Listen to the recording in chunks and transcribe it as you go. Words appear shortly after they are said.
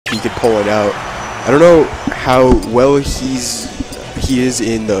could pull it out. I don't know how well he is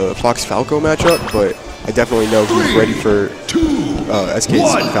in the Fox Falco matchup, but I definitely know he's ready for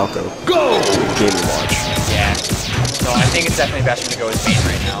SK's Falco Game & Watch. Yeah. So I think it's definitely best for him to go with main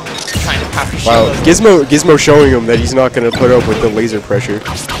right now. Trying to power shield. Wow, Gizmo showing him that he's not going to put up with the laser pressure.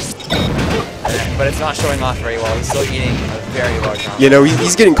 But it's not showing off very well. He's still eating a very large amount. You know,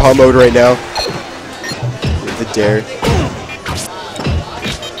 he's getting comboed right now. With the dare.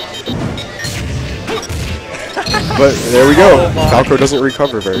 But there we go. Falco doesn't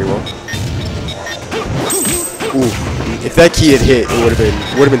recover very well. Ooh, if that key had hit, it would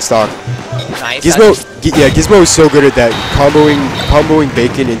have been stock. Nice. Gizmo is so good at that, comboing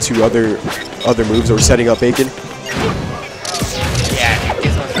Bacon into other moves or setting up Bacon. Yeah,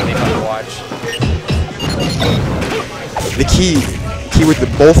 Gizmo's really fun to watch. The key with the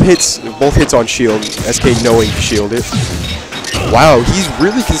both hits on shield. SK knowing to shield it. Wow, he's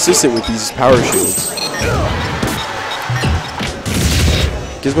really consistent with these power shields.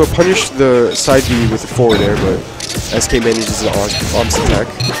 Gizmo punished the side B with the forward air, but SK manages the arms attack.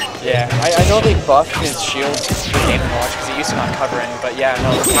 Yeah, I know they buffed his shield for Game & Watch because he used to not cover any, but yeah,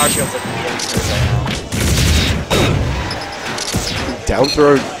 no, the power shield's looking really smooth right now. Down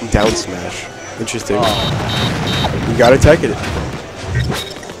throw, down smash. Interesting. You gotta tech it.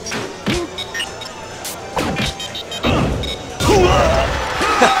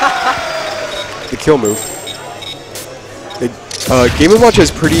 The kill move. Game & Watch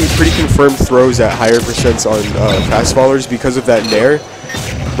has pretty confirmed throws at higher percents on fast fallers because of that nair,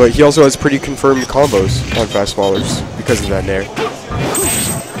 but he also has pretty confirmed combos on fast fallers because of that nair.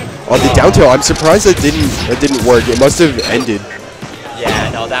 On the down tilt, I'm surprised that didn't work. It must have ended. Yeah,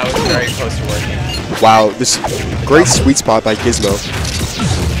 no, that was very close to working. Wow, this great sweet spot by Gizmo.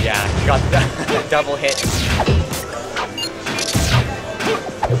 Yeah, he got the double hit.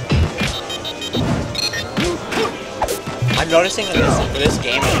 I'm noticing in this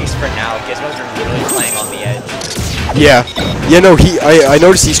game, at least for now, Gizmo's really playing on the edge. Yeah, no, I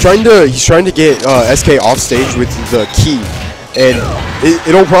noticed he's trying to get SK off stage with the key, and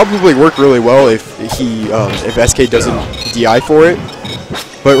it'll probably work really well if SK doesn't DI for it.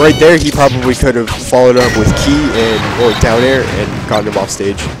 But right there, he probably could have followed up with key or down air and gotten him off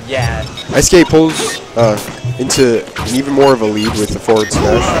stage. Yeah. SK pulls into an even more of a lead with the forward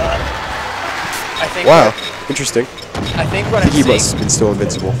smash. I think wow, interesting. I think what I'm he seeing must have been still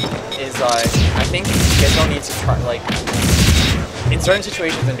invincible. Is I think Gizmo needs to try, like, in certain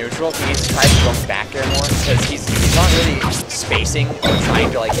situations in neutral, he needs to try to go back air more because he's not really spacing or trying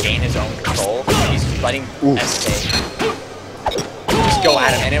to like gain his own control. He's letting SK just go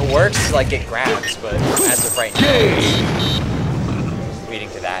at him, and it works to like get grabs, but as of right now, it's leading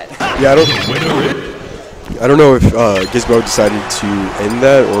to that. Yeah, I don't know if Gizmo decided to end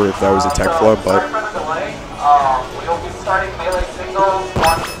that or if that was a tech flub, but. We'll be starting melee singles.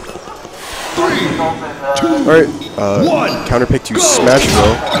 1, 2, alright, counter pick to Smash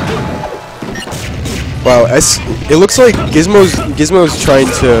Bro. Wow, it looks like Gizmo's trying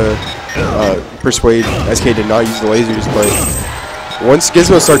to persuade SK to not use the lasers, but once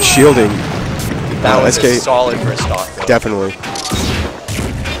Gizmo starts shielding, that was SK solid for a stock. Definitely.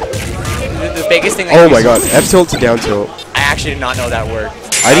 The biggest thing. Oh my God, F tilt to down tilt. I actually did not know that worked.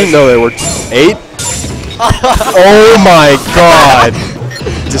 I didn't know that worked. 8? Oh my God!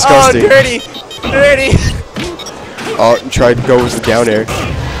 Disgusting. Oh, dirty! Dirty! Oh, tried to go with the down air.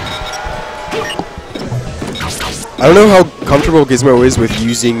 I don't know how comfortable Gizmo is with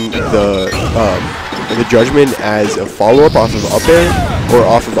using the judgment as a follow-up off of up air, or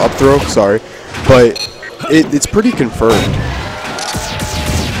off of up throw, sorry. But it's pretty confirmed.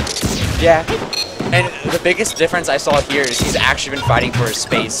 Yeah. And the biggest difference I saw here is he's actually been fighting for his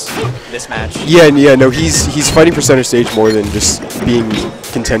space this match. Yeah, no, he's fighting for center stage more than just being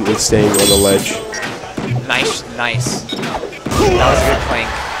content with staying on the ledge. Nice. That was a good plank.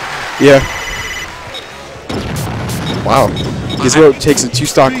 Yeah. Wow. Gizmo takes a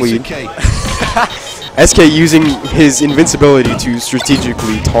 2-stock lead. SK using his invincibility to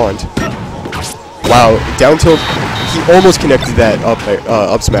strategically taunt. Wow, down tilt, he almost connected that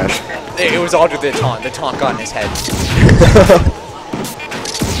up smash. It was all due to the taunt. The taunt got in his head.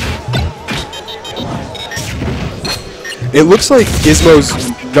 It looks like Gizmo's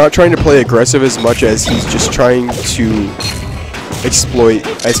not trying to play aggressive as much as he's just trying to exploit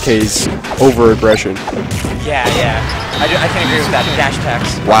SK's over-aggression. Yeah. I can agree with that. The dash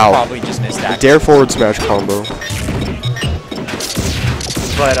attacks probably just missed that. Dare forward smash combo.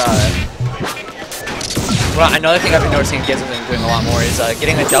 But, well, another thing I've been noticing Gizmo's been doing a lot more is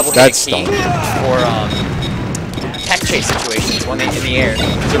getting a double hit key for tech chase situations when they're in the air.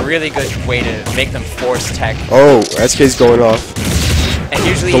 It's a really good way to make them force tech. Oh, SK's going off. And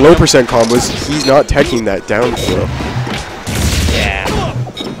usually The low percent combos, he's not teching that down throw. Yeah.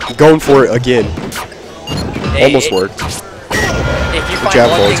 Going for it again. Almost worked. If you find jab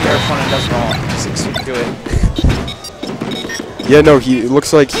one forward's thing your opponent does wrong, just do it. Yeah, no, it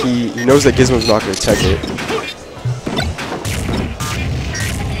looks like he knows that GizMo's not going to tech it.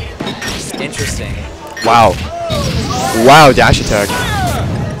 Interesting. Wow. Wow, dash attack.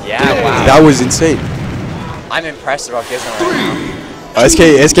 Yeah, wow. That was insane. I'm impressed about GizMo right now.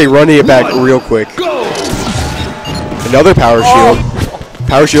 SK running it back real quick. Another power shield.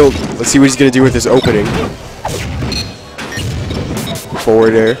 Power shield. Let's see what he's going to do with this opening.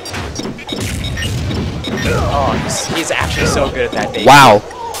 Forward air. Oh, he's actually so good at that bait. Wow.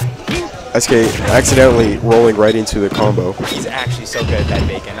 SK accidentally rolling right into the combo. He's actually so good at that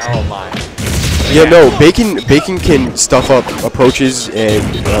bacon. Oh my. Yeah, no, Bacon can stuff up approaches and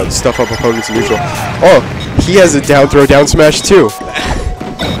stuff up opponents in neutral. Oh, he has a down throw, down smash too.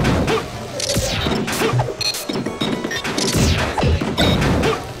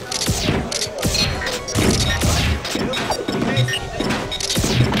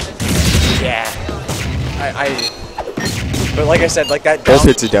 Yeah. But like I said, like that Both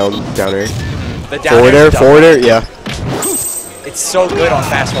hits a down air. The down Forward air, yeah. It's so good on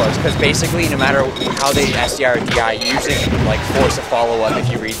fast forwards because basically no matter how they SDR or DI, you usually like force a follow up if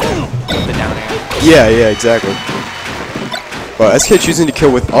you read the down air. Yeah, exactly. Well, SK choosing to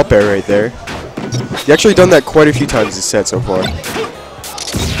kill with up air right there. He's actually done that quite a few times this set so far.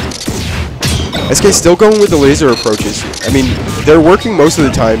 SK still going with the laser approaches. I mean, they're working most of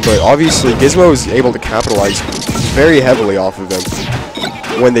the time, but obviously GizMo is able to capitalize very heavily off of them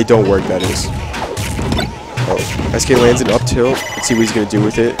when they don't work, that is. Oh, SK lands an up tilt. Let's see what he's going to do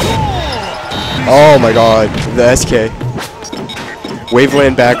with it. Oh my god, the SK.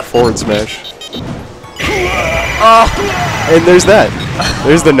 Waveland back, forward smash. And there's that.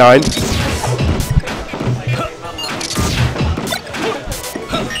 There's the 9.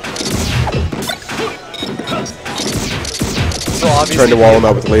 Trying to wall him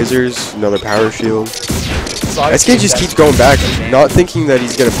out with lasers, another power shield. SK just keeps going back, not thinking that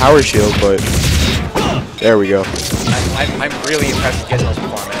he's going to power shield, but there we go. I'm really impressed with GizMo's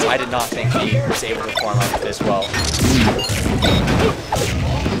performance. I did not think he was able to perform like this well.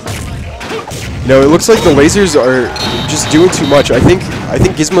 No, it looks like the lasers are just doing too much. I think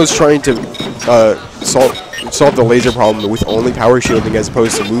GizMo's trying to solve the laser problem with only power shielding as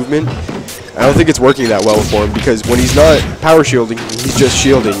opposed to movement. I don't think it's working that well for him because when he's not power shielding, he's just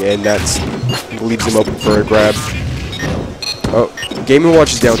shielding, and that leaves him open for a grab. Oh, Game &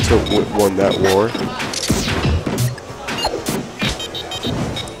 Watch is down to won that war.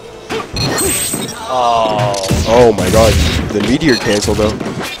 Oh my god, the meteor cancel though.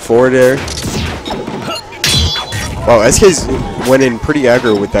 Forward air. Wow, SK's went in pretty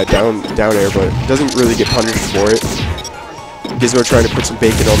aggro with that down air, but doesn't really get punished for it. GizMo trying to put some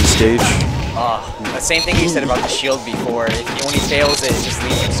bacon on the stage. The same thing you said about the shield before. When he fails it just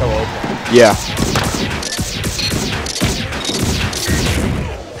leaves him so open. Yeah.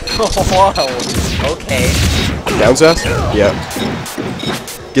 Whoa. Okay. Down sass? Yeah.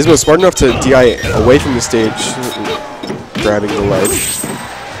 GizMo's smart enough to DI away from the stage, grabbing the ledge.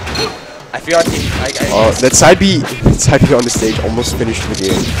 I feel like that side B on the stage almost finished the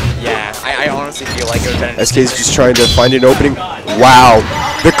game. Yeah, I honestly feel like it would have been. SK's just trying to find an opening. Wow,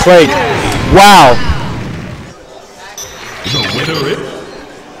 the clank. Wow.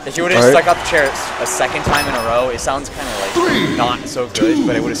 If you would have stuck out the chair a second time in a row, it sounds kind of like not so good,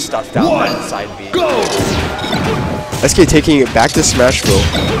 but it would have stuffed out that side B. SK taking it back to Smashville.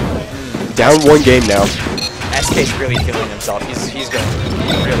 Down 1 game now. SK's really feeling himself. He's going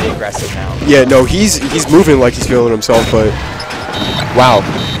really aggressive now. Yeah, no, he's moving like he's feeling himself, but wow.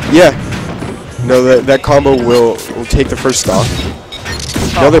 Yeah. No, that combo will take the first stock.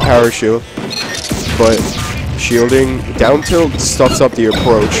 Another power shield, but shielding down tilt stuffs up the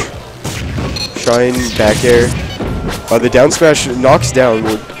approach. Shine back air. The down smash knocks down.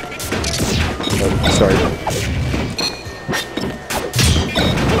 Sorry.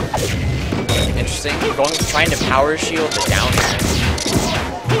 Interesting. Trying to power shield the down air.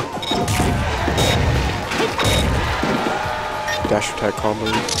 Dash attack combo.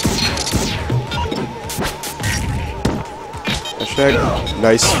 Dash attack.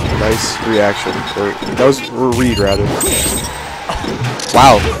 Nice reaction. That was a read rather.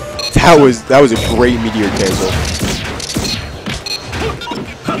 Wow. That was a great meteor cancel.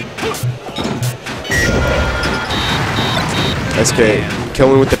 SK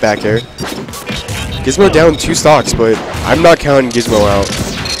killing with the back air. Gizmo down 2 stocks, but I'm not counting Gizmo out.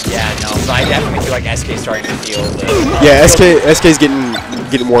 Yeah, no, but I definitely feel like SK's starting to feel the... Yeah, SK's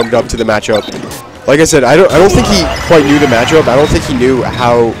getting warmed up to the matchup. Like I said, I don't think he quite knew the matchup. I don't think he knew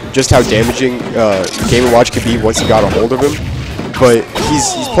just how damaging Game & Watch could be once he got a hold of him. But he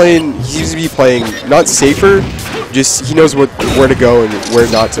seems to be playing not safer, just he knows where to go and where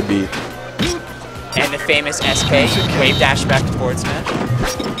not to be. And the famous SK wave dash back to forward smash.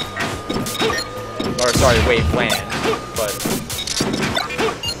 Or sorry, wave land. But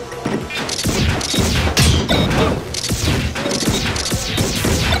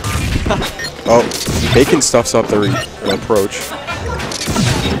oh, Bacon stuffs up the approach.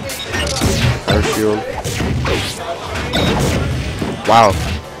 Fire shield. Wow.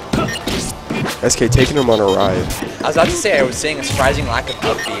 SK taking him on a ride. I was about to say I was seeing a surprising lack of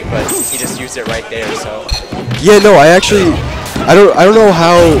up B, but he just used it right there. So yeah, no, I don't know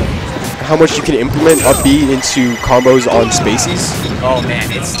how much you can implement up B into combos on spacies. oh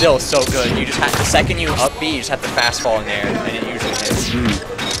man, it's still so good. You just have the second you up B, you just have to fast fall in there, and it usually hits.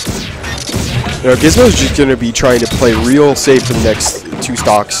 You know, Gizmo's just gonna be trying to play real safe for the next 2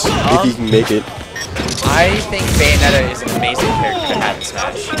 stocks if he can make it. I think Bayonetta is an amazing character to have in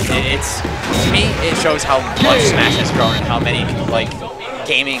Smash. To me, it shows how much Smash has grown and how many like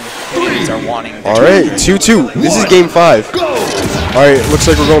gaming communities are wanting. All right, 2-2. This is game 5. All right, looks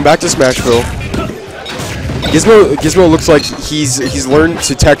like we're going back to Smashville. Gizmo looks like he's learned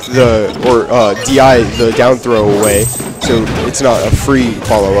to tech DI the down throw away, so it's not a free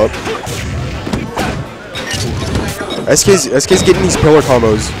follow up. SK's getting these pillar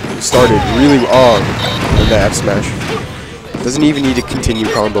combos started really on in the F smash. Doesn't even need to continue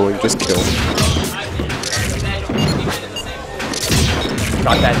comboing, just kill.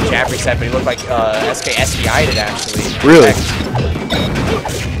 Got that jab reset, but he looked like SK SDI'd it actually. Really?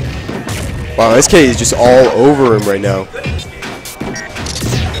 Wow, SK is just all over him right now.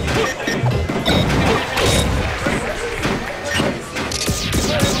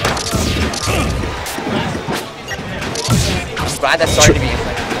 I'm glad that's starting to be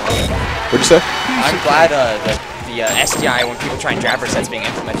implemented. What'd you say? I'm glad the SDI, when people try and jab resets, being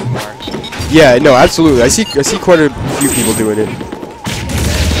implemented more. Yeah, no, absolutely. I see quite a few people doing it.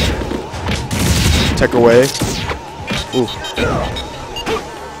 Tech away. Ooh.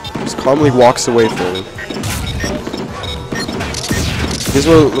 Just calmly walks away from him.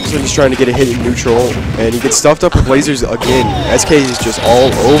 Gizmo looks like he's trying to get a hit in neutral, and he gets stuffed up with lasers again. SK is just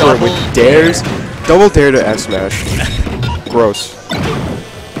all over him with dares. Double dare to F smash. Gross.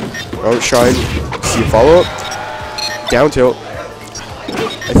 Oh, shine. See a follow up. Down tilt.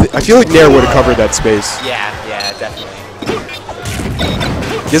 I feel like Nair would have covered that space. Yeah, definitely.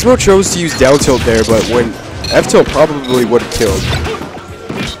 Gizmo chose to use down tilt there, but when F tilt probably would have killed.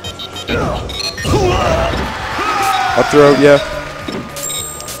 Up throw, yeah.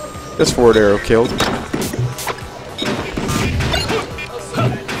 That's forward arrow killed.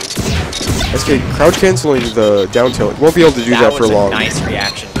 SK crouch canceling the down tilt. Won't be able to do that for long. That was a nice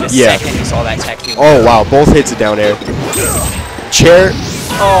reaction. The second you saw that tech. Oh wow, both hits a down air. Chair.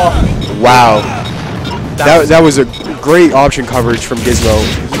 Oh. Wow. That was a great option coverage from Gizmo.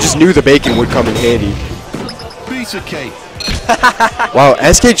 He just knew the bacon would come in handy. Piece of cake. Wow,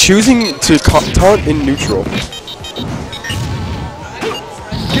 SK choosing to taunt in neutral.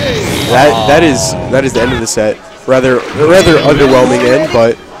 That is the end of the set. Rather underwhelming end,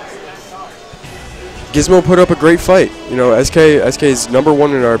 but Gizmo put up a great fight. You know, SK is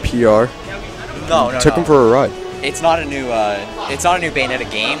 #1 in our PR. No. Took him for a ride. It's not a new Bayonetta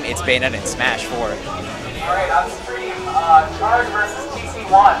game. It's Bayonetta in Smash 4. Alright, on stream, Charge versus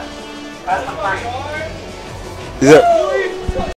TC1. Best of 3. Is that